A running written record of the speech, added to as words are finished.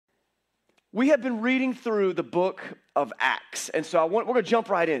We have been reading through the book of Acts, and so we're going to jump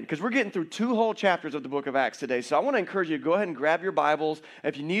right in because we're getting through 2 whole chapters of the book of Acts today. So I want to encourage you to go ahead and grab your Bibles.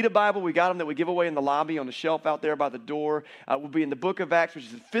 If you need a Bible, we got them that we give away in the lobby on the shelf out there by the door. We'll be in the book of Acts, which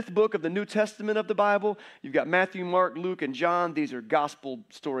is the 5th book of the New Testament of the Bible. You've got Matthew, Mark, Luke, and John. These are gospel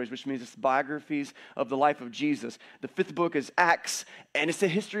stories, which means it's biographies of the life of Jesus. The 5th book is Acts, and it's the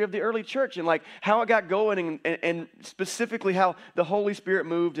history of the early church and like how it got going and specifically how the Holy Spirit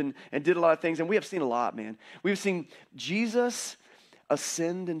moved and did a lot of things. And we have seen a lot, man. We've seen Jesus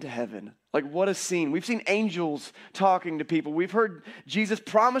ascend into heaven. Like, what a scene. We've seen angels talking to people. We've heard Jesus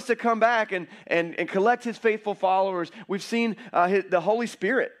promise to come back and collect his faithful followers. We've seen the Holy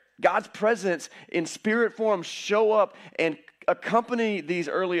Spirit, God's presence in spirit form, show up and accompany these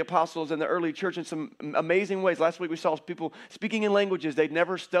early apostles and the early church in some amazing ways. Last week we saw people speaking in languages they'd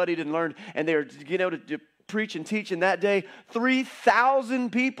never studied and learned, and they were able to preach and teach. And that day,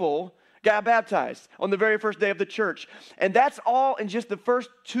 3,000 people got baptized on the very first day of the church. And that's all in just the first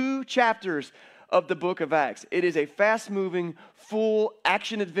 2 chapters of the book of Acts. It is a fast-moving, full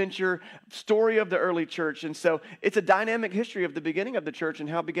action-adventure story of the early church. And so it's a dynamic history of the beginning of the church and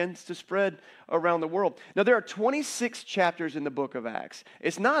how it begins to spread around the world. Now, there are 26 chapters in the book of Acts.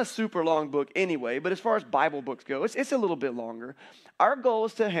 It's not a super long book anyway, but as far as Bible books go, it's a little bit longer. Our goal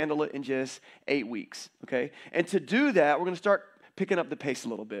is to handle it in just 8 weeks, okay? And to do that, we're going to start picking up the pace a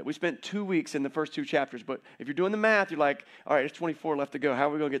little bit. We spent 2 weeks in the first 2 chapters, but if you're doing the math, you're like, all right, there's 24 left to go. How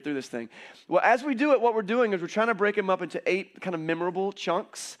are we going to get through this thing? Well, as we do it, what we're doing is we're trying to break them up into 8 kind of memorable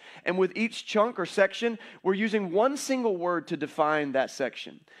chunks, and with each chunk or section, we're using one single word to define that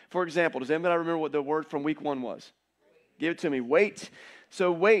section. For example, does anybody remember what the word from week 1 was? Give it to me. Wait.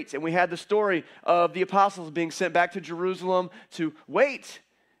 So wait, and we had the story of the apostles being sent back to Jerusalem to wait.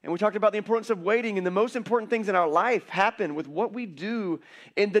 And we talked about the importance of waiting, and the most important things in our life happen with what we do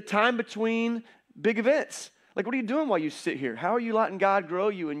in the time between big events. Like, what are you doing while you sit here? How are you letting God grow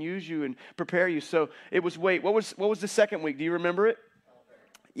you and use you and prepare you? So it was wait. What was the second week? Do you remember it? Helper.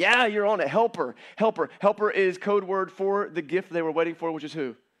 Yeah, you're on it. Helper. Helper. Helper is code word for the gift they were waiting for, which is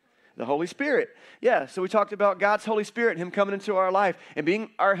who? The Holy Spirit. Yeah, so we talked about God's Holy Spirit and him coming into our life and being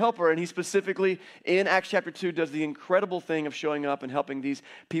our helper. And he specifically, in Acts chapter 2, does the incredible thing of showing up and helping these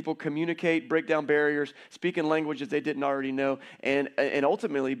people communicate, break down barriers, speak in languages they didn't already know, and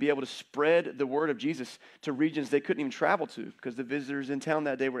ultimately be able to spread the word of Jesus to regions they couldn't even travel to because the visitors in town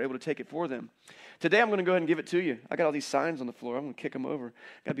that day were able to take it for them. Today, I'm going to go ahead and give it to you. I got all these signs on the floor. I'm going to kick them over.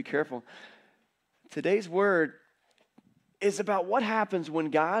 Got to be careful. Today's word is about what happens when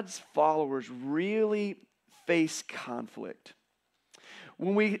God's followers really face conflict.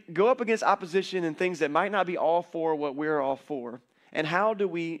 When we go up against opposition and things that might not be all for what we're all for, and how do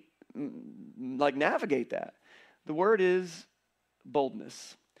we navigate that? The word is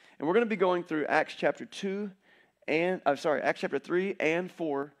boldness. And we're going to be going through Acts chapter 3 and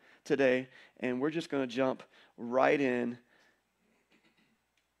 4 today, and we're just going to jump right in.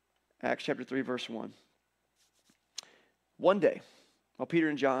 Acts chapter 3, verse 1. One day, while Peter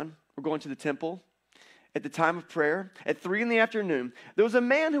and John were going to the temple at the time of prayer, at 3 p.m, there was a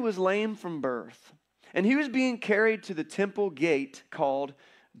man who was lame from birth, and he was being carried to the temple gate called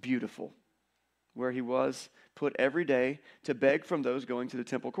Beautiful, where he was put every day to beg from those going to the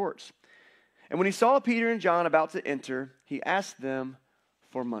temple courts. And when he saw Peter and John about to enter, he asked them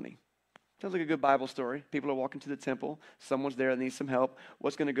for money. Sounds like a good Bible story. People are walking to the temple. Someone's there that needs some help.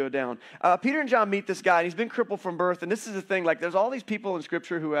 What's going to go down? Peter and John meet this guy, and he's been crippled from birth. And this is the thing, like there's all these people in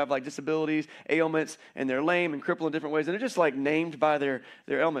Scripture who have like disabilities, ailments, and they're lame and crippled in different ways. And they're just like named by their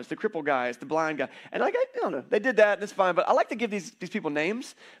ailments. The crippled guy is the blind guy. And like, I don't know, they did that, and it's fine. But I like to give these people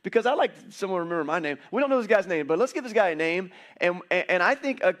names because I like someone to remember my name. We don't know this guy's name, but let's give this guy a name. And I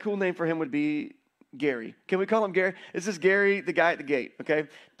think a cool name for him would be Gary. Can we call him Gary? This is Gary, the guy at the gate, okay?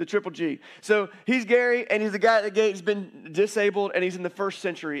 The triple G. So he's Gary, and he's the guy at the gate. He's been disabled, and he's in the 1st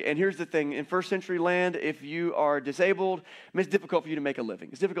century. And here's the thing. In 1st century land, if you are disabled, it's difficult for you to make a living.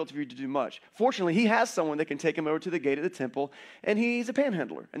 It's difficult for you to do much. Fortunately, he has someone that can take him over to the gate of the temple, and he's a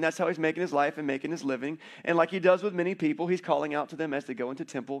panhandler. And that's how he's making his life and making his living. And like he does with many people, he's calling out to them as they go into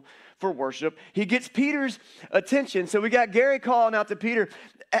temple for worship. He gets Peter's attention. So we got Gary calling out to Peter.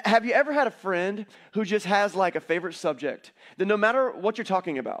 Have you ever had a friend who just has like a favorite subject that no matter what you're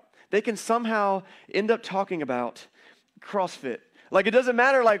talking about, they can somehow end up talking about CrossFit? Like, it doesn't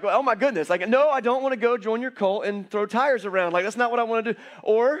matter, like, oh my goodness, like, no, I don't want to go join your cult and throw tires around. Like, that's not what I want to do.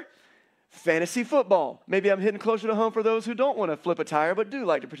 Or fantasy football. Maybe I'm hitting closer to home for those who don't want to flip a tire, but do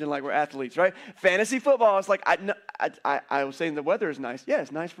like to pretend like we're athletes, right? Fantasy football. It's like, I was saying the weather is nice. Yeah,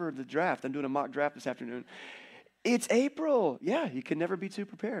 it's nice for the draft. I'm doing a mock draft this afternoon. It's April. Yeah, you can never be too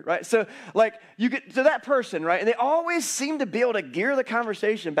prepared, right? So, like, you get to that person, right? And they always seem to be able to gear the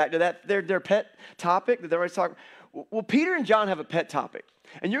conversation back to that their pet topic that they're always talking. Well, Peter and John have a pet topic,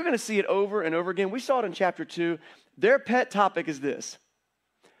 and you're going to see it over and over again. We saw it in chapter 2. Their pet topic is this: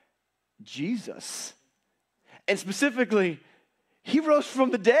 Jesus, and specifically, he rose from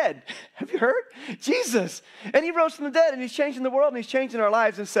the dead. Have you heard? Jesus. And he rose from the dead, and he's changing the world, and he's changing our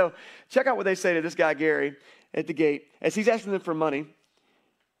lives. And so, check out what they say to this guy, Gary, at the gate. As he's asking them for money,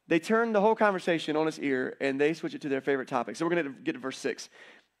 they turn the whole conversation on its ear, and they switch it to their favorite topic. So we're going to get to verse 6.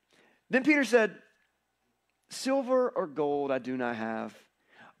 Then Peter said, silver or gold I do not have,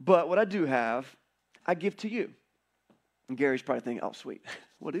 but what I do have, I give to you. And Gary's probably thinking, oh, sweet.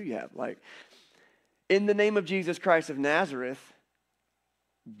 What do you have? Like, in the name of Jesus Christ of Nazareth,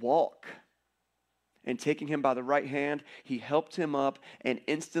 walk. And taking him by the right hand, he helped him up, and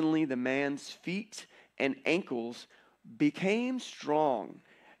instantly the man's feet and ankles became strong.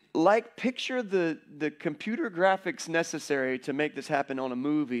 Like, picture the computer graphics necessary to make this happen on a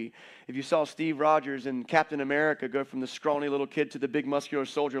movie. If you saw Steve Rogers and Captain America go from the scrawny little kid to the big muscular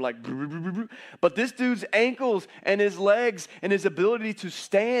soldier, like, but this dude's ankles and his legs and his ability to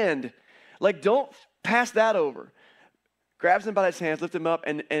stand, like, don't pass that over. Grabs him by his hands, lifts him up,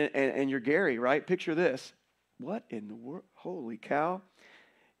 and you're Gary, right? Picture this. What in the world? Holy cow.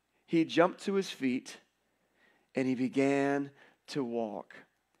 He jumped to his feet, and he began to walk.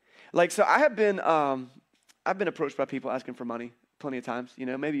 Like, so I've been approached by people asking for money plenty of times. You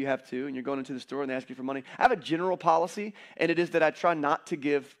know, maybe you have too, and you're going into the store, and they ask you for money. I have a general policy, and it is that I try not to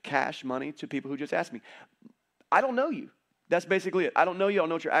give cash money to people who just ask me. I don't know you. That's basically it. I don't know you. I don't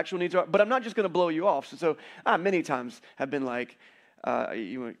know what your actual needs are, but I'm not just going to blow you off. So many times have been like,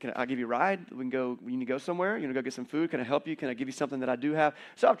 can I give you a ride? We need to go somewhere. You want to go get some food? Can I help you? Can I give you something that I do have?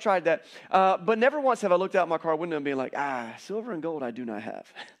 So I've tried that. But never once have I looked out my car window and been like, silver and gold I do not have.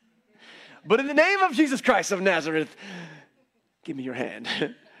 But in the name of Jesus Christ of Nazareth, give me your hand.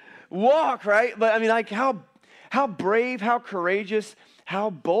 Walk, right? But I mean, like, how brave, how courageous, how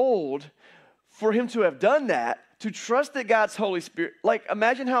bold for him to have done that, to trust that God's Holy Spirit. Like,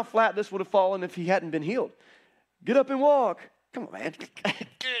 imagine how flat this would have fallen if he hadn't been healed. Get up and walk. Come on, man.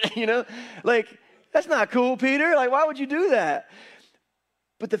 You know, like, that's not cool, Peter. Like, why would you do that?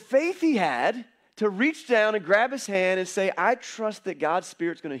 But the faith he had to reach down and grab his hand and say, I trust that God's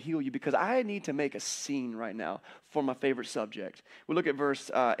Spirit's going to heal you because I need to make a scene right now for my favorite subject. We'll look at verse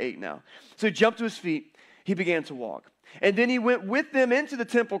 8 now. So he jumped to his feet. He began to walk. And then he went with them into the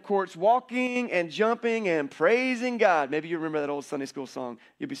temple courts, walking and jumping and praising God. Maybe you remember that old Sunday school song.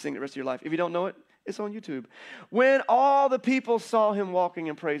 You'll be singing it the rest of your life. If you don't know it, it's on YouTube. When all the people saw him walking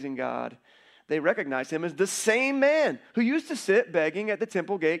and praising God, they recognized him as the same man who used to sit begging at the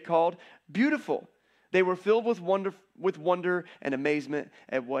temple gate called Beautiful. They were filled with wonder and amazement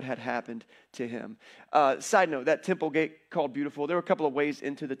at what had happened to him. Side note, that temple gate called Beautiful, there were a couple of ways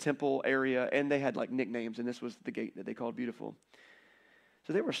into the temple area, and they had like nicknames, and this was the gate that they called Beautiful.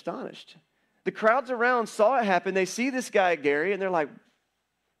 So they were astonished. The crowds around saw it happen. They see this guy, Gary, and they're like,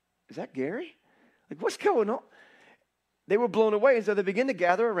 is that Gary? Like, what's going on? They were blown away, and so they begin to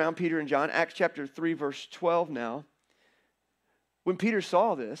gather around Peter and John. Acts chapter 3, verse 12 now. When Peter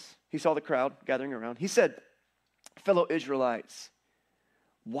saw this, he saw the crowd gathering around. He said, fellow Israelites,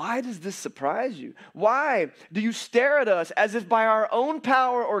 why does this surprise you? Why do you stare at us as if by our own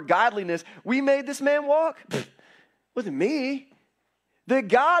power or godliness we made this man walk? Wasn't me. The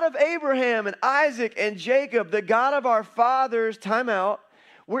God of Abraham and Isaac and Jacob, the God of our fathers, time out.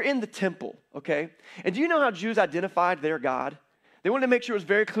 We're in the temple, okay? And do you know how Jews identified their God? They wanted to make sure it was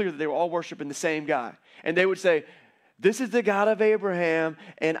very clear that they were all worshiping the same guy. And they would say, this is the God of Abraham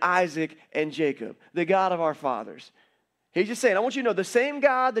and Isaac and Jacob, the God of our fathers. He's just saying, I want you to know the same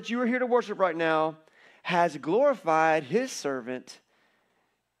God that you are here to worship right now has glorified his servant,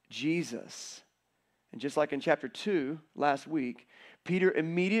 Jesus. And just like in chapter 2 last week, Peter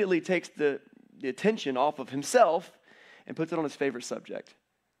immediately takes the attention off of himself and puts it on his favorite subject,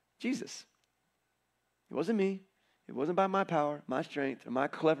 Jesus. It wasn't me. It wasn't by my power, my strength, or my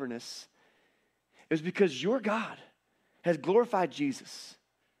cleverness. It was because your God has glorified Jesus.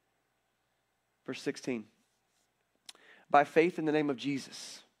 Verse 16. By faith in the name of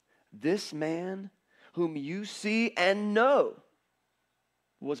Jesus, this man whom you see and know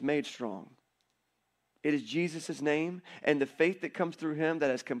was made strong. It is Jesus' name and the faith that comes through him that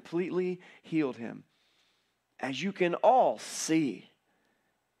has completely healed him. As you can all see.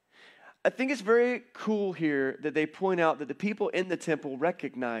 I think it's very cool here that they point out that the people in the temple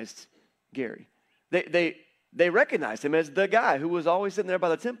recognized Gary. They recognized him as the guy who was always sitting there by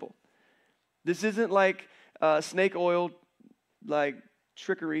the temple. This isn't like snake oil, like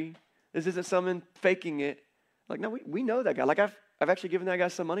trickery. This isn't someone faking it. Like, no, we know that guy. Like, I've actually given that guy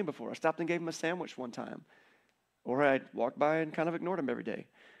some money before. I stopped and gave him a sandwich one time. Or I'd walk by and kind of ignored him every day.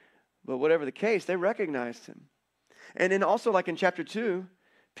 But whatever the case, they recognized him. And then also, like in chapter 2,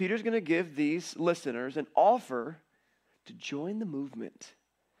 Peter's going to give these listeners an offer to join the movement.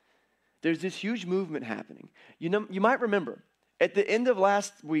 There's this huge movement happening. You know, you might remember, at the end of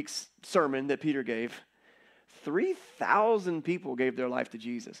last week's sermon that Peter gave, 3,000 people gave their life to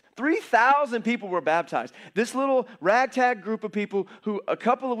Jesus. 3,000 people were baptized. This little ragtag group of people who a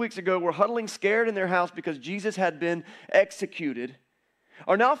couple of weeks ago were huddling scared in their house because Jesus had been executed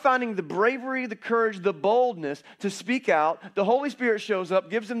are now finding the bravery, the courage, the boldness to speak out. The Holy Spirit shows up,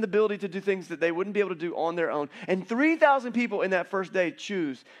 gives them the ability to do things that they wouldn't be able to do on their own. And 3,000 people in that first day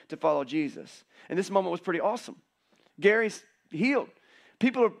choose to follow Jesus. And this moment was pretty awesome. Gary's healed.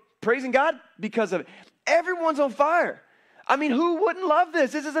 People are praising God because of it. Everyone's on fire. I mean, who wouldn't love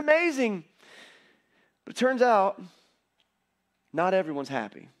this? This is amazing. But it turns out, not everyone's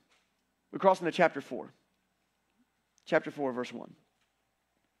happy. We're crossing to chapter 4. Chapter 4, verse 1.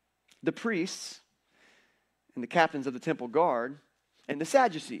 The priests and the captains of the temple guard and the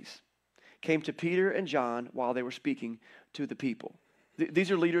Sadducees came to Peter and John while they were speaking to the people.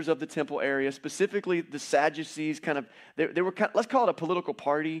 These are leaders of the temple area, specifically the Sadducees. They were let's call it a political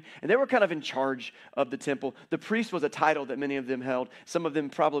party, and they were kind of in charge of the temple. The priest was a title that many of them held. Some of them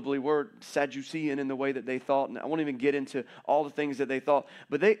probably were Sadducean in the way that they thought, and I won't even get into all the things that they thought.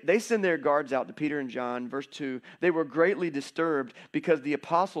 But they send their guards out to Peter and John. Verse 2, they were greatly disturbed because the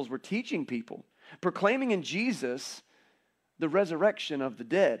apostles were teaching people, proclaiming in Jesus the resurrection of the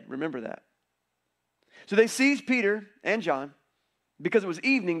dead. Remember that. So they seized Peter and John. Because it was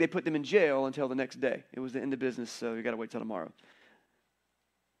evening, they put them in jail until the next day. It was the end of business, so you got to wait till tomorrow.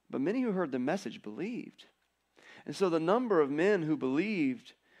 But many who heard the message believed. And so the number of men who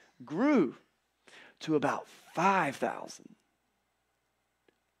believed grew to about 5,000.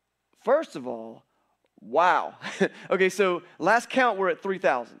 First of all, wow. Okay, so last count, we're at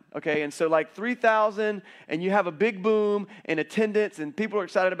 3,000. Okay, and so like 3,000, and you have a big boom in attendance, and people are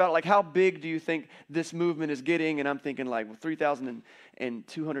excited about it. Like, how big do you think this movement is getting? And I'm thinking like, well,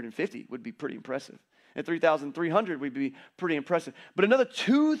 3,250 would be pretty impressive. And 3,300 would be pretty impressive. But another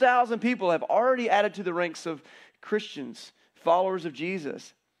 2,000 people have already added to the ranks of Christians, followers of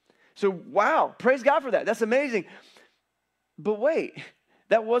Jesus. So wow, praise God for that. That's amazing. But wait.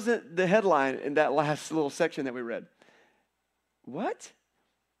 That wasn't the headline in that last little section that we read. What?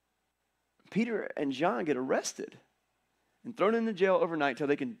 Peter and John get arrested and thrown into jail overnight till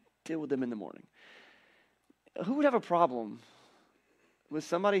they can deal with them in the morning. Who would have a problem with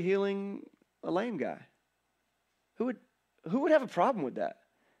somebody healing a lame guy? Who would have a problem with that?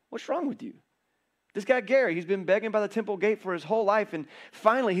 What's wrong with you? This guy Gary, he's been begging by the temple gate for his whole life, and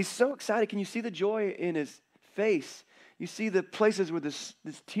finally he's so excited. Can you see the joy in his face? You see the places where his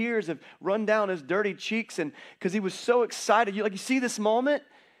tears have run down his dirty cheeks, and because he was so excited. You see this moment,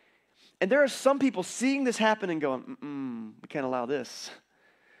 and there are some people seeing this happen and going, we can't allow this.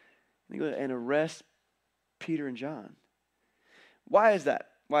 And they go and arrest Peter and John. Why is that?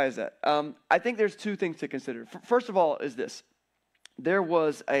 I think there's two things to consider. First of all is this. There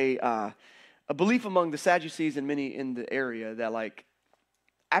was a belief among the Sadducees and many in the area that like,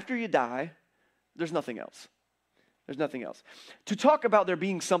 after you die, there's nothing else. There's nothing else. To talk about there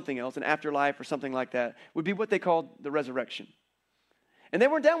being something else, an afterlife or something like that, would be what they called the resurrection. And they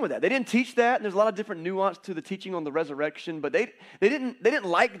weren't down with that. They didn't teach that, and there's a lot of different nuance to the teaching on the resurrection, but they didn't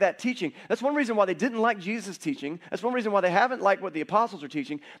like that teaching. That's one reason why they didn't like Jesus' teaching. That's one reason why they haven't liked what the apostles are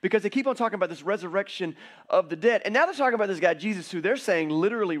teaching, because they keep on talking about this resurrection of the dead. And now they're talking about this guy, Jesus, who they're saying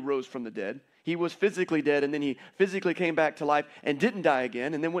literally rose from the dead. He was physically dead, and then he physically came back to life and didn't die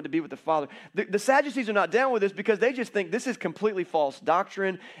again, and then went to be with the Father. The Sadducees are not down with this because they just think this is completely false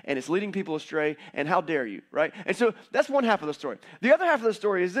doctrine, and it's leading people astray, and how dare you, right? And so that's one half of the story. The other half of the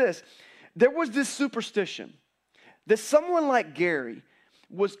story is this. There was this superstition that someone like Gary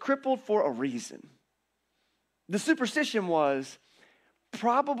was crippled for a reason. The superstition was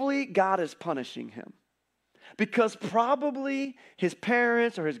probably God is punishing him. Because probably his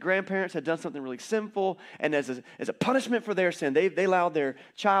parents or his grandparents had done something really sinful, and as a punishment for their sin, they allowed their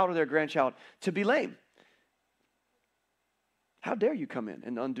child or their grandchild to be lame. How dare you come in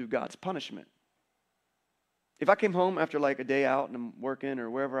and undo God's punishment? If I came home after like a day out and I'm working or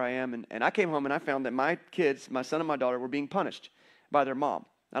wherever I am, and I came home and I found that my kids, my son and my daughter, were being punished by their mom.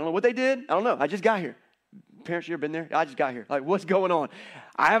 I don't know what they did. I don't know. I just got here. Parents, you ever been there? I just got here. Like, what's going on?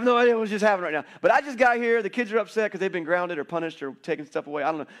 I have no idea what's just happening right now. But I just got here. The kids are upset because they've been grounded or punished or taking stuff away.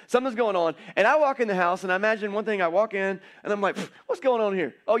 I don't know. Something's going on. And I walk in the house, and I imagine one thing. I walk in, and I'm like, what's going on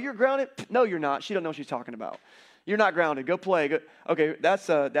here? Oh, you're grounded? No, you're not. She don't know what she's talking about. You're not grounded. Go play. Go. Okay, that's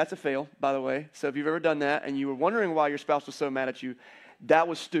a fail, by the way. So if you've ever done that and you were wondering why your spouse was so mad at you, that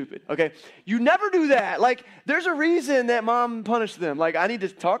was stupid, okay? You never do that. Like, there's a reason that mom punished them. Like, I need to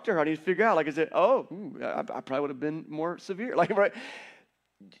talk to her. I need to figure out, like, is it, I probably would have been more severe. Like, right?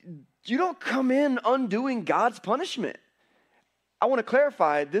 You don't come in undoing God's punishment. I want to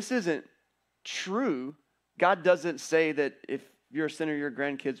clarify, this isn't true. God doesn't say that if you're a sinner, your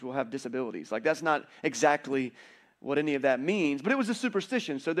grandkids will have disabilities. Like, that's not exactly what any of that means, but it was a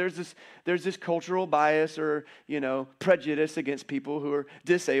superstition. So there's this cultural bias or, prejudice against people who are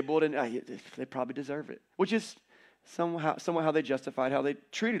disabled, and they probably deserve it, which is somewhat how they justified how they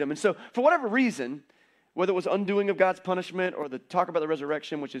treated them. And so for whatever reason, whether it was undoing of God's punishment or the talk about the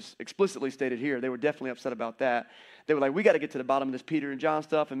resurrection, which is explicitly stated here, they were definitely upset about that. They were like, we got to get to the bottom of this Peter and John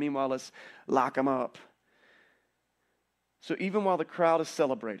stuff, and meanwhile, let's lock them up. So even while the crowd is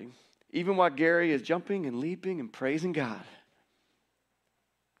celebrating, even while Gary is jumping and leaping and praising God,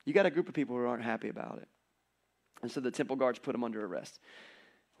 you got a group of people who aren't happy about it. And so the temple guards put him under arrest.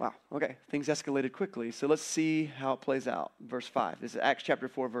 Wow, okay, things escalated quickly. So let's see how it plays out. Verse 5. This is Acts chapter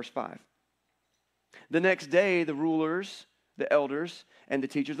 4, verse 5. The next day, the rulers, the elders, and the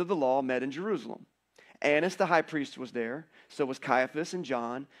teachers of the law met in Jerusalem. Annas the high priest was there, so was Caiaphas and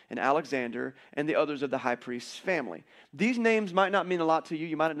John and Alexander and the others of the high priest's family. These names might not mean a lot to you.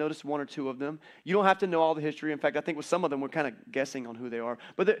 You might have noticed one or two of them. You don't have to know all the history. In fact, I think with some of them, we're kind of guessing on who they are.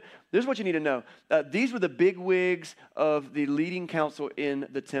 But there's what you need to know. These were the big wigs of the leading council in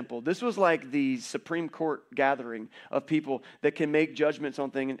the temple. This was like the Supreme Court gathering of people that can make judgments on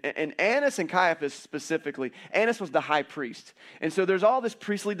things. And Annas and Caiaphas specifically, Annas was the high priest. And so there's all this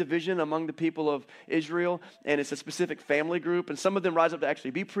priestly division among the people of Israel, and it's a specific family group, and some of them rise up to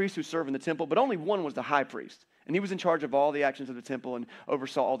actually be priests who serve in the temple, but only one was the high priest, and he was in charge of all the actions of the temple and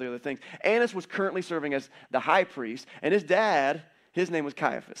oversaw all the other things. Annas was currently serving as the high priest, and his dad, his name was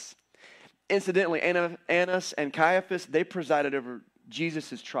Caiaphas. Incidentally, Annas and Caiaphas, they presided over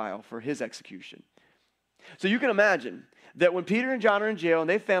Jesus' trial for his execution. So you can imagine that when Peter and John are in jail, and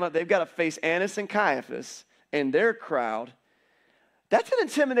they found out they've got to face Annas and Caiaphas and their crowd, that's an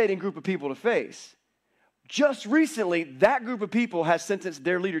intimidating group of people to face. Just recently, that group of people has sentenced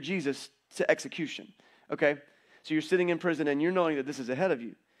their leader, Jesus, to execution. Okay? So you're sitting in prison and you're knowing that this is ahead of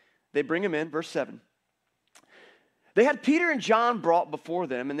you. They bring him in, verse 7. They had Peter and John brought before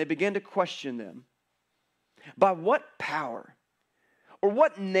them, and they began to question them. By what power or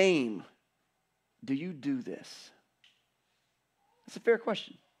what name do you do this? That's a fair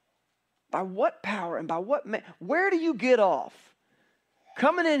question. By what power and by what where do you get off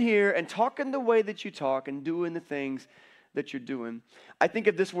coming in here and talking the way that you talk and doing the things that you're doing? I think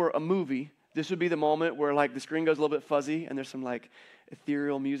if this were a movie, this would be the moment where like the screen goes a little bit fuzzy and there's some like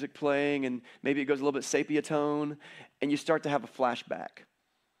ethereal music playing and maybe it goes a little bit sepia tone and you start to have a flashback.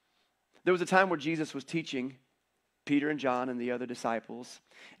 There was a time where Jesus was teaching Peter and John and the other disciples,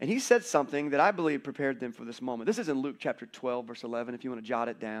 and he said something that I believe prepared them for this moment. This is in Luke chapter 12, verse 11, if you want to jot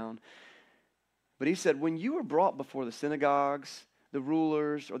it down. But he said, when you are brought before the synagogues, the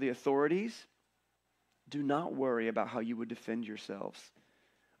rulers, or the authorities, do not worry about how you would defend yourselves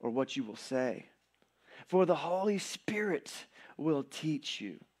or what you will say. For the Holy Spirit will teach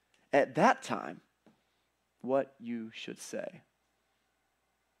you at that time what you should say.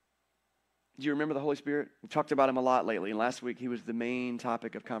 Do you remember the Holy Spirit? We've talked about him a lot lately, and last week he was the main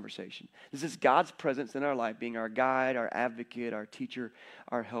topic of conversation. This is God's presence in our life, being our guide, our advocate, our teacher,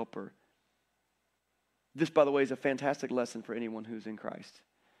 our helper. This, by the way, is a fantastic lesson for anyone who's in Christ.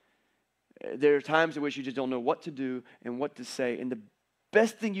 There are times in which you just don't know what to do and what to say, and the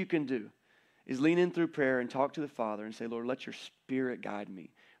best thing you can do is lean in through prayer and talk to the Father and say, Lord, let your Spirit guide me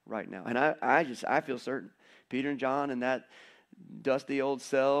right now. And I feel certain. Peter and John in that dusty old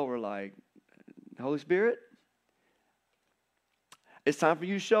cell were like, Holy Spirit, it's time for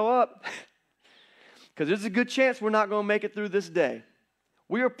you to show up. Because there's a good chance we're not going to make it through this day.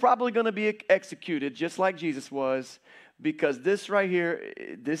 We are probably going to be executed just like Jesus was, because this right here,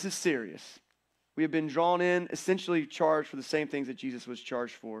 this is serious. We have been drawn in, essentially charged for the same things that Jesus was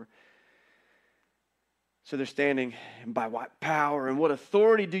charged for. So they're standing, and by what power and what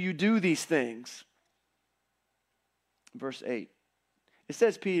authority do you do these things? Verse 8. It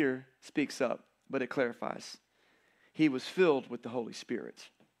says Peter speaks up, but it clarifies. He was filled with the Holy Spirit.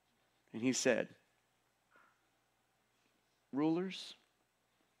 And he said, rulers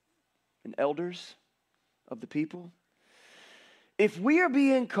and elders of the people. If we are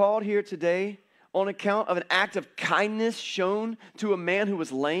being called here today on account of an act of kindness shown to a man who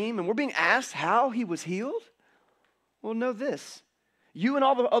was lame, and we're being asked how he was healed, well, know this. You and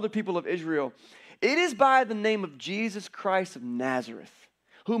all the other people of Israel, it is by the name of Jesus Christ of Nazareth,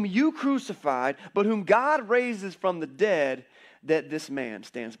 whom you crucified, but whom God raises from the dead, that this man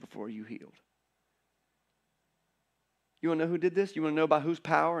stands before you healed. You want to know who did this? You want to know by whose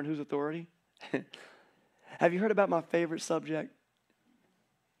power and whose authority? Have you heard about my favorite subject?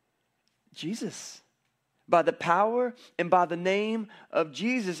 Jesus. By the power and by the name of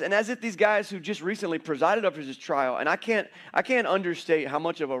Jesus. And as if these guys who just recently presided over this trial, and I can't understate how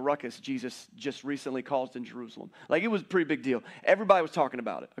much of a ruckus Jesus just recently caused in Jerusalem. Like, it was a pretty big deal. Everybody was talking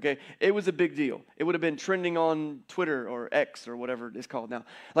about it, okay? It was a big deal. It would have been trending on Twitter or X or whatever it's called now.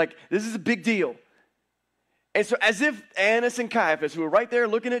 Like, this is a big deal. And so as if Annas and Caiaphas, who were right there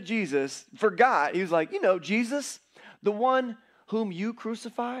looking at Jesus, forgot, he was like, Jesus, the one whom you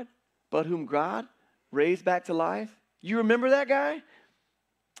crucified, but whom God raised back to life. You remember that guy?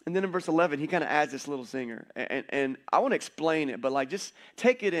 And then in verse 11, he kind of adds this little zinger. And I want to explain it, but just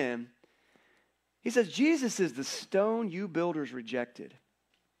take it in. He says, Jesus is the stone you builders rejected,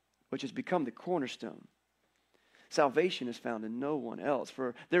 which has become the cornerstone. Salvation is found in no one else,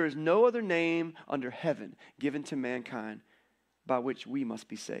 for there is no other name under heaven given to mankind by which we must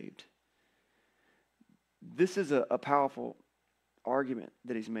be saved. This is a powerful argument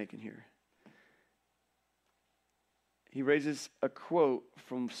that he's making here. He raises a quote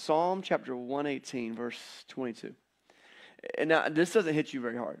from Psalm chapter 118, verse 22. And now, this doesn't hit you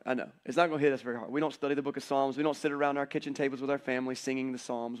very hard. I know. It's not going to hit us very hard. We don't study the book of Psalms. We don't sit around our kitchen tables with our family singing the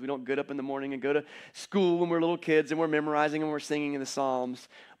Psalms. We don't get up in the morning and go to school when we're little kids and we're memorizing and we're singing in the Psalms.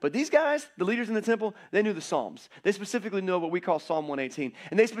 But these guys, the leaders in the temple, they knew the Psalms. They specifically know what we call Psalm 118.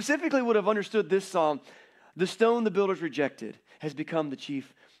 And they specifically would have understood this psalm. The stone the builders rejected has become the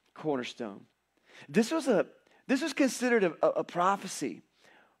chief cornerstone. This was considered a prophecy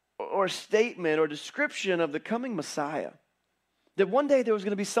or a statement or description of the coming Messiah. That one day there was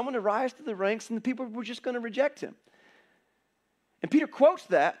going to be someone to rise to the ranks and the people were just going to reject him. And Peter quotes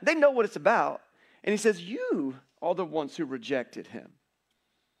that. They know what it's about. And he says, you are the ones who rejected him.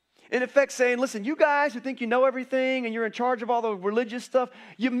 In effect saying, listen, you guys who think you know everything and you're in charge of all the religious stuff,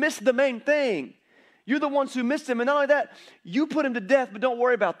 you missed the main thing. You're the ones who missed him. And not only that, you put him to death, but don't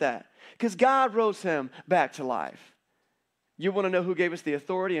worry about that. Because God rose him back to life. You want to know who gave us the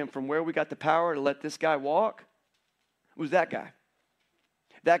authority and from where we got the power to let this guy walk? It was that guy.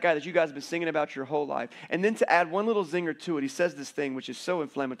 That guy that you guys have been singing about your whole life. And then to add one little zinger to it, he says this thing which is so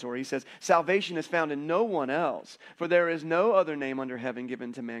inflammatory. He says, salvation is found in no one else, for there is no other name under heaven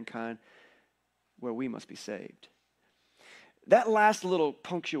given to mankind where we must be saved. That last little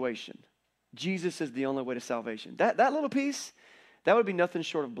punctuation, Jesus is the only way to salvation. That little piece, that would be nothing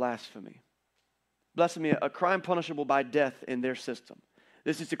short of blasphemy. Blasphemy, a crime punishable by death in their system.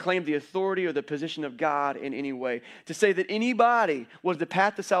 This is to claim the authority or the position of God in any way. To say that anybody was the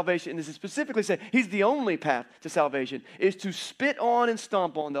path to salvation, and this is specifically say he's the only path to salvation, is to spit on and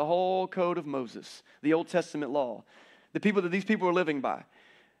stomp on the whole code of Moses, the Old Testament law, the people that these people are living by.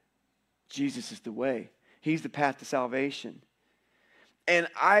 Jesus is the way. He's the path to salvation. And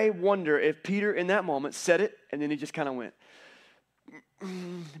I wonder if Peter in that moment said it, and then he just kind of went,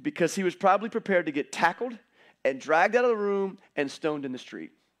 because he was probably prepared to get tackled and dragged out of the room and stoned in the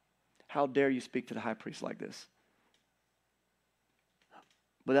street. How dare you speak to the high priest like this?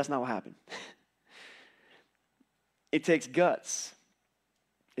 But that's not what happened. It takes guts.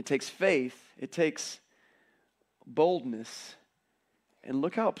 It takes faith. It takes boldness. And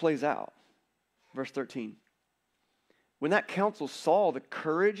look how it plays out. Verse 13. When that council saw the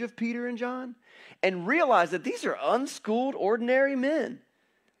courage of Peter and John and realized that these are unschooled, ordinary men,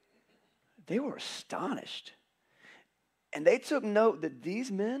 they were astonished. And they took note that these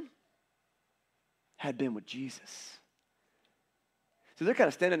men had been with Jesus. So they're kind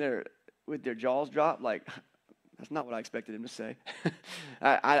of standing there with their jaws dropped like, that's not what I expected him to say.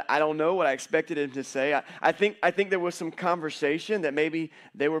 I don't know what I expected him to say. I think there was some conversation that maybe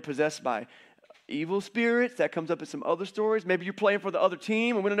they were possessed by evil spirits. That comes up in some other stories. Maybe you're playing for the other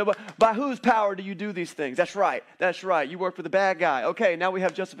team and we don't know by whose power do you do these things. That's right. You work for the bad guy. Okay, now we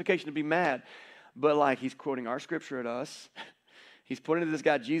have justification to be mad. But he's quoting our scripture at us. He's pointing to this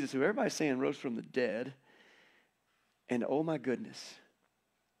guy Jesus who everybody's saying rose from the dead. And oh my goodness,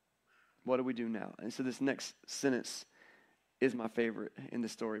 what do we do now? And so this next sentence is my favorite in the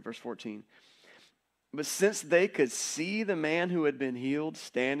story, verse 14. But since they could see the man who had been healed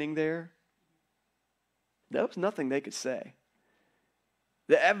standing there, there was nothing they could say.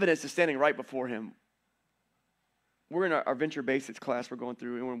 The evidence is standing right before him. we're in our Venture Basics class we're going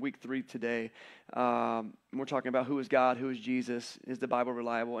through, and we're in week 3 today. And we're talking about who is God, who is Jesus, is the Bible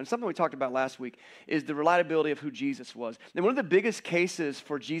reliable? And something we talked about last week is the reliability of who Jesus was. And one of the biggest cases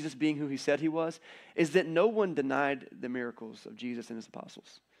for Jesus being who he said he was is that no one denied the miracles of Jesus and his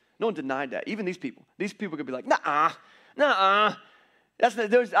apostles. No one denied that. Even these people. These people could be like, nuh-uh.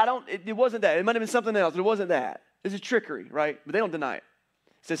 It wasn't that. It might have been something else, but it wasn't that. This is trickery, right? But they don't deny it.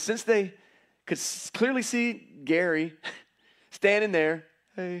 It says, since they could clearly see Gary standing there,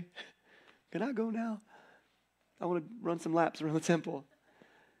 hey, can I go now? I want to run some laps around the temple.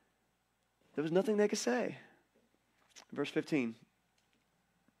 There was nothing they could say. Verse 15.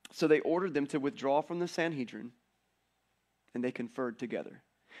 So they ordered them to withdraw from the Sanhedrin, and they conferred together.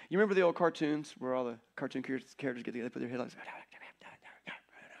 You remember the old cartoons where all the cartoon characters get together, they put their headlines.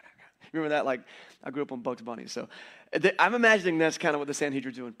 Remember that? Like, I grew up on Bugs Bunny, so I'm imagining that's kind of what the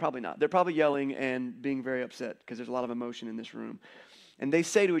Sanhedrin's doing. Probably not. They're probably yelling and being very upset because there's a lot of emotion in this room. And they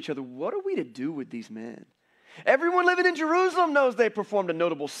say to each other, what are we to do with these men? Everyone living in Jerusalem knows they performed a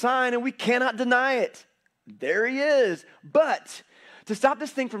notable sign, and we cannot deny it. There he is. But to stop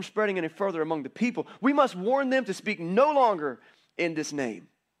this thing from spreading any further among the people, we must warn them to speak no longer in this name.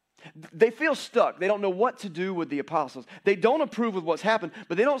 They feel stuck. They don't know what to do with the apostles. They don't approve with what's happened,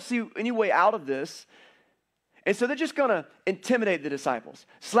 but they don't see any way out of this. And so they're just going to intimidate the disciples,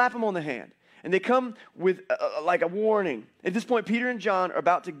 slap them on the hand. And they come with like a warning. At this point, Peter and John are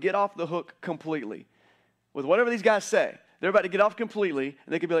about to get off the hook completely with whatever these guys say. They're about to get off completely,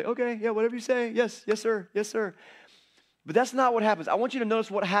 and they could be like, okay, yeah, whatever you say. Yes, sir, yes, sir. But that's not what happens. I want you to notice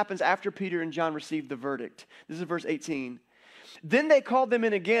what happens after Peter and John receive the verdict. This is verse 18. Then they called them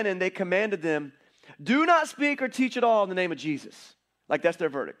in again, and they commanded them, do not speak or teach at all in the name of Jesus. Like, that's their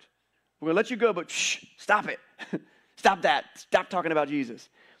verdict. We're going to let you go, but shh, stop it. Stop that. Stop talking about Jesus.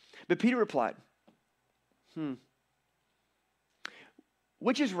 But Peter replied,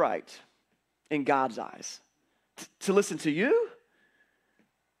 which is right in God's eyes? To listen to you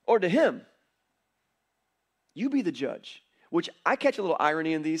or to him? You be the judge. Which I catch a little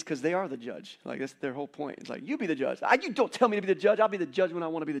irony in these because they are the judge. Like, that's their whole point. It's like, you be the judge. You don't tell me to be the judge. I'll be the judge when I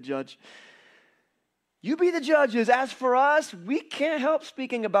want to be the judge. You be the judges. As for us, we can't help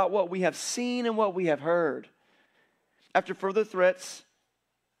speaking about what we have seen and what we have heard. After further threats,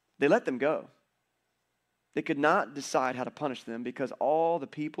 they let them go. They could not decide how to punish them because all the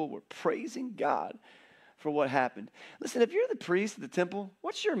people were praising God for what happened. Listen, if you're the priest of the temple,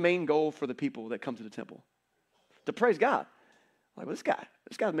 what's your main goal for the people that come to the temple? To praise God. Like, well,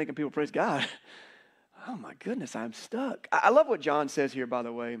 this guy's making people praise God. Oh my goodness, I'm stuck. I love what John says here, by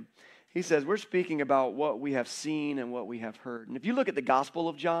the way. He says, we're speaking about what we have seen and what we have heard. And if you look at the Gospel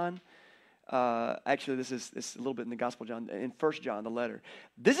of John, actually this is a little bit in the Gospel of John, in 1 John, the letter.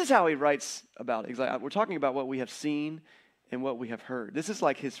 This is how he writes about it. He's like, we're talking about what we have seen and what we have heard. This is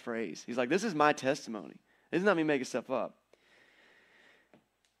like his phrase. He's like, this is my testimony. This is not me making stuff up.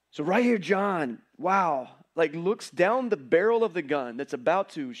 So right here, John, wow, like looks down the barrel of the gun that's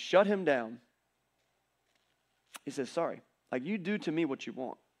about to shut him down. He says, sorry, like you do to me what you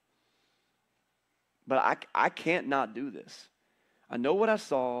want. But I can't not do this. I know what I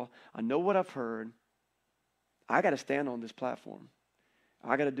saw. I know what I've heard. I got to stand on this platform.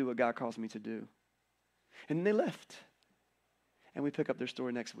 I got to do what God calls me to do. And then they left. And we pick up their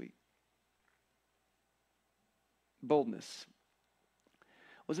story next week. Boldness.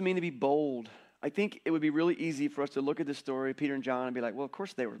 What does it mean to be bold? I think it would be really easy for us to look at this story, Peter and John, and be like, well, of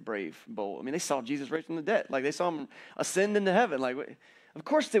course they were brave and bold. I mean, they saw Jesus raised from the dead. Like, they saw him ascend into heaven. Like, of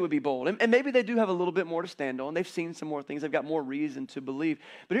course they would be bold. And maybe they do have a little bit more to stand on. They've seen some more things. They've got more reason to believe.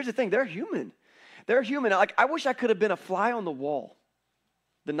 But here's the thing. They're human. They're human. Like, I wish I could have been a fly on the wall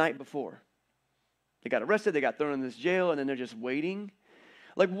the night before. They got arrested. They got thrown in this jail, and then they're just waiting.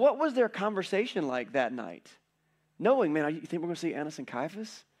 Like, what was their conversation like that night? Knowing, man, you think we're going to see Annas and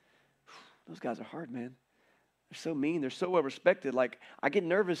Caiaphas? Those guys are hard, man. They're so mean. They're so well respected. Like, I get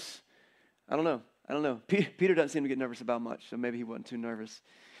nervous. I don't know. Peter doesn't seem to get nervous about much, so maybe he wasn't too nervous.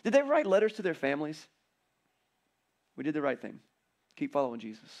 Did they write letters to their families? We did the right thing. Keep following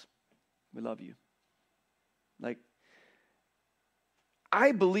Jesus. We love you. Like,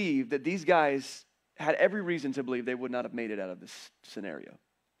 I believe that these guys had every reason to believe they would not have made it out of this scenario.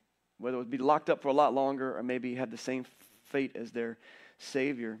 Whether it would be locked up for a lot longer or maybe have the same fate as their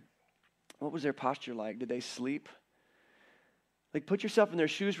Savior. What was their posture like? Did they sleep? Like, put yourself in their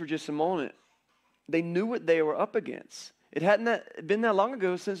shoes for just a moment. They knew what they were up against. It hadn't been that long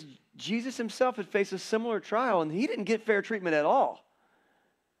ago since Jesus himself had faced a similar trial, and he didn't get fair treatment at all.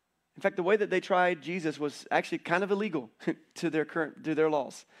 In fact, the way that they tried Jesus was actually kind of illegal to their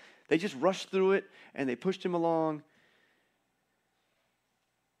laws. They just rushed through it, and they pushed him along,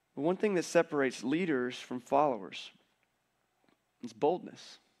 But one thing that separates leaders from followers is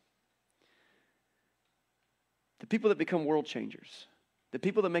boldness. The people that become world changers, the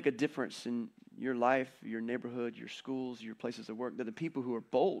people that make a difference in your life, your neighborhood, your schools, your places of work, they're the people who are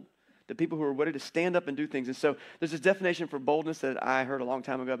bold, the people who are ready to stand up and do things. And so there's this definition for boldness that I heard a long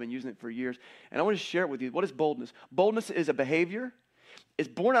time ago. I've been using it for years. And I want to share it with you. What is boldness? Boldness is a behavior. It's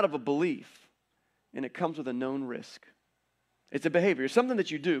born out of a belief, and it comes with a known risk. It's a behavior. It's something that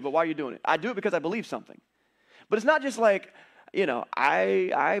you do, but why are you doing it? I do it because I believe something. But it's not just like,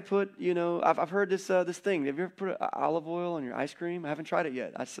 I put, I've heard this thing. Have you ever put olive oil on your ice cream? I haven't tried it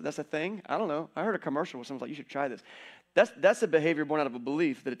yet. That's a thing? I don't know. I heard a commercial where someone's like, you should try this. That's a behavior born out of a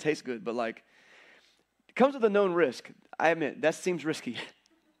belief that it tastes good, but like, it comes with a known risk. I admit, that seems risky.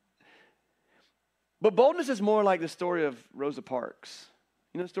 But boldness is more like the story of Rosa Parks.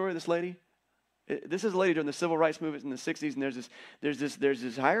 You know the story of this lady? This is a lady during the civil rights movement in the 60s, and there's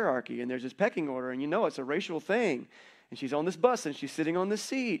this hierarchy, and there's this pecking order, and it's a racial thing. And she's on this bus, and she's sitting on this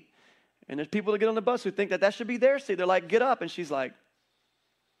seat. And there's people that get on the bus who think that should be their seat. They're like, get up. And she's like,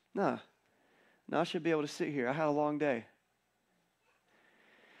 no, I should be able to sit here. I had a long day.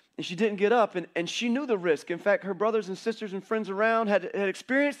 And she didn't get up, and she knew the risk. In fact, her brothers and sisters and friends around had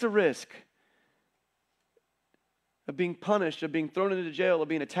experienced the risk of being punished, of being thrown into jail, of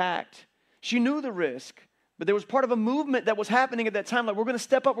being attacked. She knew the risk. But there was part of a movement that was happening at that time. Like, we're going to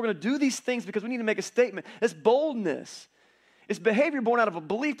step up. We're going to do these things because we need to make a statement. It's boldness. It's behavior born out of a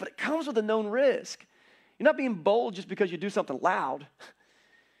belief, but it comes with a known risk. You're not being bold just because you do something loud.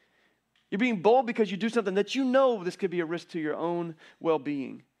 You're being bold because you do something that this could be a risk to your own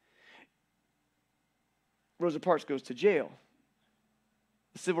well-being. Rosa Parks goes to jail.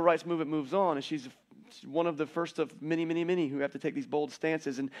 The civil rights movement moves on, and she's one of the first of many, many, many who have to take these bold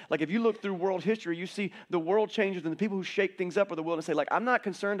stances. And like, if you look through world history, you see the world changers and the people who shake things up are the willing to say, like, I'm not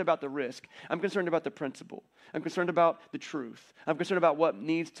concerned about the risk. I'm concerned about the principle. I'm concerned about the truth. I'm concerned about what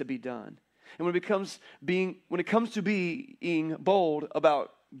needs to be done. And when it comes to being bold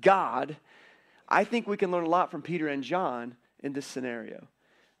about God, I think we can learn a lot from Peter and John in this scenario.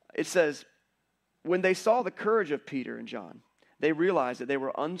 It says, when they saw the courage of Peter and John, they realized that they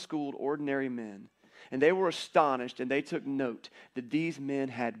were unschooled, ordinary men. And they were astonished, and they took note that these men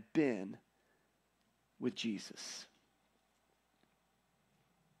had been with Jesus.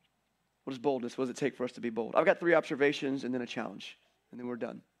 What is boldness? What does it take for us to be bold? I've got 3 observations and then a challenge, and then we're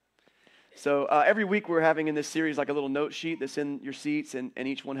done. So every week we're having in this series like a little note sheet that's in your seats, and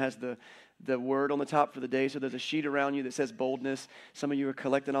each one has the word on the top for the day. So there's a sheet around you that says boldness. Some of you are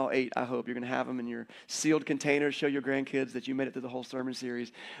collecting all 8, I hope. You're going to have them in your sealed containers. Show your grandkids that you made it through the whole sermon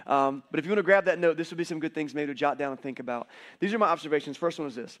series. But if you want to grab that note, this would be some good things maybe to jot down and think about. These are my observations. First one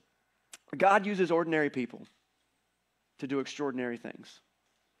is this. God uses ordinary people to do extraordinary things.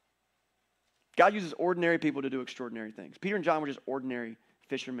 God uses ordinary people to do extraordinary things. Peter and John were just ordinary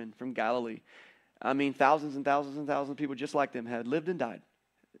fishermen from Galilee. I mean, thousands and thousands and thousands of people just like them had lived and died.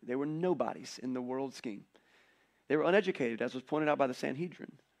 They were nobodies in the world scheme. They were uneducated, as was pointed out by the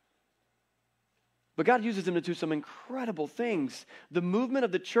Sanhedrin. But God uses them to do some incredible things. The movement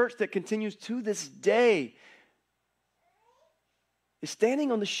of the church that continues to this day is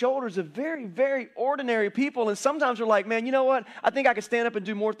standing on the shoulders of very, very ordinary people. And sometimes we're like, man, you know what? I think I could stand up and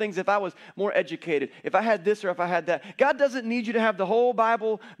do more things if I was more educated, if I had this or if I had that. God doesn't need you to have the whole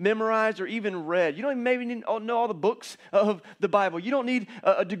Bible memorized or even read. You don't even maybe need to know all the books of the Bible. You don't need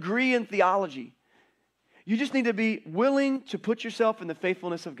a degree in theology. You just need to be willing to put yourself in the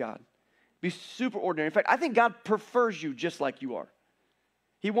faithfulness of God. Be super ordinary. In fact, I think God prefers you just like you are.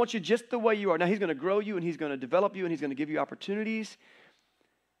 He wants you just the way you are. Now, He's going to grow you, and He's going to develop you, and He's going to give you opportunities.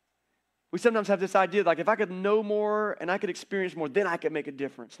 We sometimes have this idea, like, if I could know more and I could experience more, then I could make a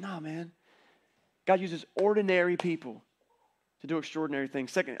difference. No, man. God uses ordinary people to do extraordinary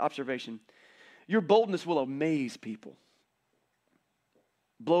things. Second observation, your boldness will amaze people.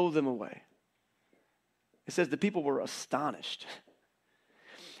 Blow them away. It says the people were astonished.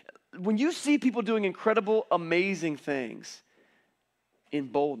 When you see people doing incredible, amazing things in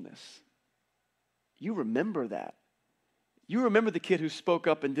boldness, you remember that. You remember the kid who spoke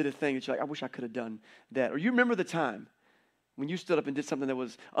up and did a thing that you're like, I wish I could have done that. Or you remember the time when you stood up and did something that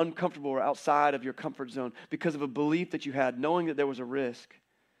was uncomfortable or outside of your comfort zone because of a belief that you had, knowing that there was a risk.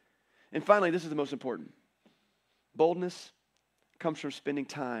 And finally, this is the most important. Boldness comes from spending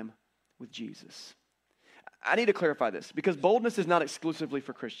time with Jesus. I need to clarify this because boldness is not exclusively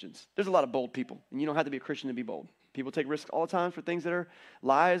for Christians. There's a lot of bold people, and you don't have to be a Christian to be bold. People take risks all the time for things that are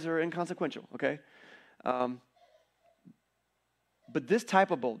lies or inconsequential, okay? But this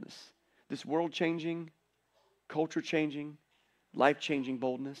type of boldness, this world-changing, culture-changing, life-changing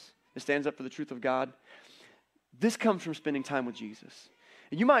boldness. It stands up for the truth of God. This comes from spending time with Jesus.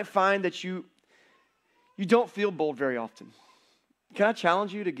 And you might find that you don't feel bold very often. Can I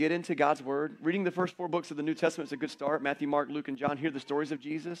challenge you to get into God's Word? Reading the first 4 books of the New Testament is a good start. Matthew, Mark, Luke, and John. Hear the stories of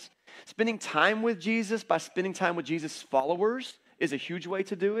Jesus. Spending time with Jesus by spending time with Jesus' followers is a huge way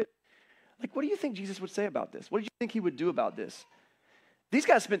to do it. Like, what do you think Jesus would say about this? What do you think he would do about this? These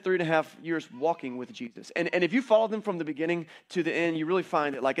guys spent 3.5 years walking with Jesus. And if you follow them from the beginning to the end, you really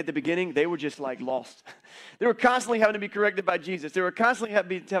find that, like, at the beginning, they were just, like, lost. They were constantly having to be corrected by Jesus. They were constantly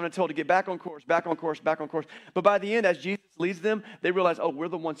having to told to get back on course, back on course, back on course. But by the end, as Jesus leads them, they realize, oh, we're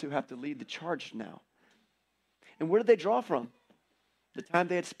the ones who have to lead the charge now. And where did they draw from? The time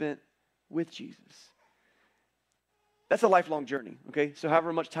they had spent with Jesus. That's a lifelong journey, okay? So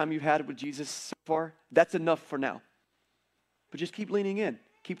however much time you've had with Jesus so far, that's enough for now. But just keep leaning in.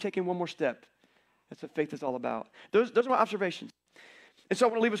 Keep taking one more step. That's what faith is all about. Those are my observations. And so I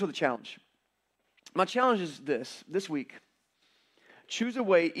want to leave us with a challenge. My challenge is this week. Choose a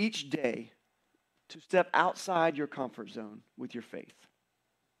way each day to step outside your comfort zone with your faith.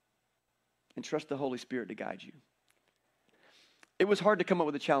 And trust the Holy Spirit to guide you. It was hard to come up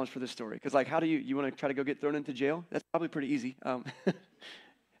with a challenge for this story. Because, like, how do you want to try to go get thrown into jail? That's probably pretty easy.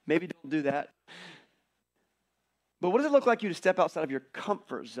 Maybe don't do that. But what does it look like you to step outside of your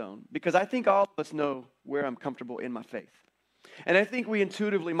comfort zone? Because I think all of us know where I'm comfortable in my faith. And I think we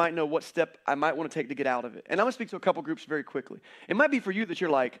intuitively might know what step I might want to take to get out of it. And I'm going to speak to a couple groups very quickly. It might be for you that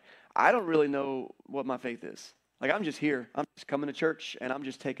you're like, I don't really know what my faith is. Like, I'm just here. I'm just coming to church, and I'm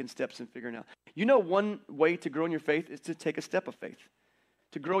just taking steps and figuring out. You know, one way to grow in your faith is to take a step of faith.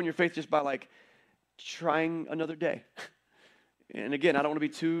 To grow in your faith just by, like, trying another day. And again, I don't want to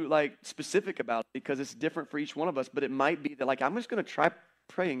be too, like, specific about it because it's different for each one of us, but it might be that, like, I'm just going to try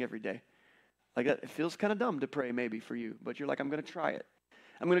praying every day. Like, it feels kind of dumb to pray maybe for you, but you're like, I'm going to try it.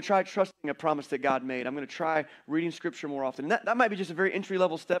 I'm going to try trusting a promise that God made. I'm going to try reading Scripture more often. And that might be just a very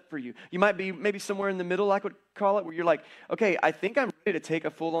entry-level step for you. You might be maybe somewhere in the middle, I would call it, where you're like, okay, I think I'm ready to take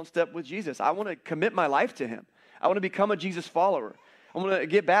a full-on step with Jesus. I want to commit my life to him. I want to become a Jesus follower. I want to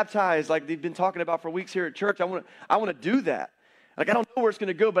get baptized like they've been talking about for weeks here at church. I want to do that. Like, I don't know where it's going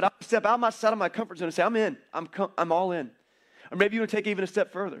to go, but I'll step outside of my comfort zone and say, I'm in. I'm all in. Or maybe you want to take even a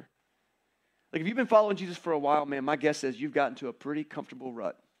step further. Like, if you've been following Jesus for a while, man, my guess is you've gotten to a pretty comfortable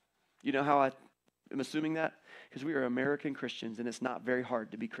rut. You know how I am assuming that? Because we are American Christians, and it's not very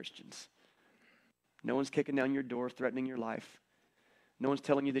hard to be Christians. No one's kicking down your door, threatening your life. No one's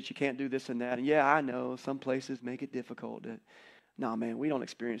telling you that you can't do this and that. And yeah, I know some places make it difficult. No, man, we don't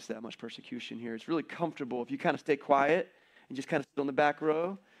experience that much persecution here. It's really comfortable if you kind of stay quiet and just kind of sit on the back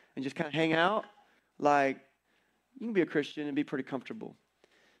row and just kind of hang out. Like, you can be a Christian and be pretty comfortable.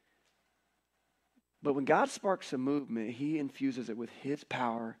 But when God sparks a movement, he infuses it with his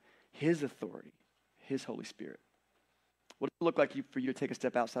power, his authority, his Holy Spirit. What does it look like for you to take a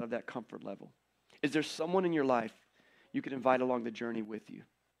step outside of that comfort level? Is there someone in your life you can invite along the journey with you?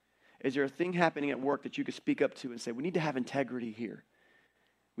 Is there a thing happening at work that you could speak up to and say, we need to have integrity here.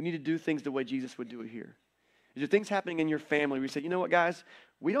 We need to do things the way Jesus would do it here. Is there things happening in your family where you say, you know what, guys,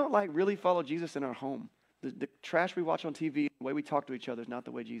 we don't like really follow Jesus in our home. The trash we watch on TV, the way we talk to each other is not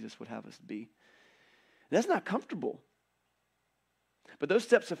the way Jesus would have us be. And that's not comfortable. But those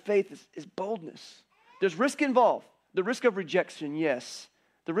steps of faith is boldness. There's risk involved. The risk of rejection, yes.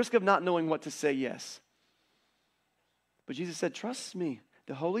 The risk of not knowing what to say, yes. But Jesus said, trust me.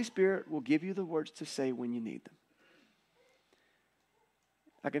 The Holy Spirit will give you the words to say when you need them.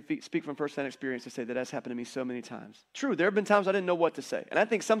 I can speak from first-hand experience to say that that's happened to me so many times. True, there have been times I didn't know what to say. And I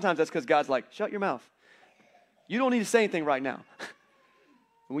think sometimes that's because God's like, shut your mouth. You don't need to say anything right now.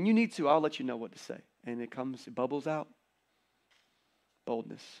 When you need to, I'll let you know what to say. And it bubbles out.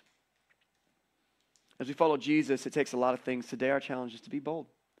 Boldness. As we follow Jesus, it takes a lot of things. Today, our challenge is to be bold.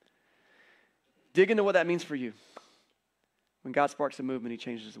 Dig into what that means for you. When God sparks a movement, he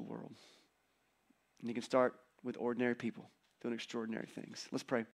changes the world. And he can start with ordinary people doing extraordinary things. Let's pray.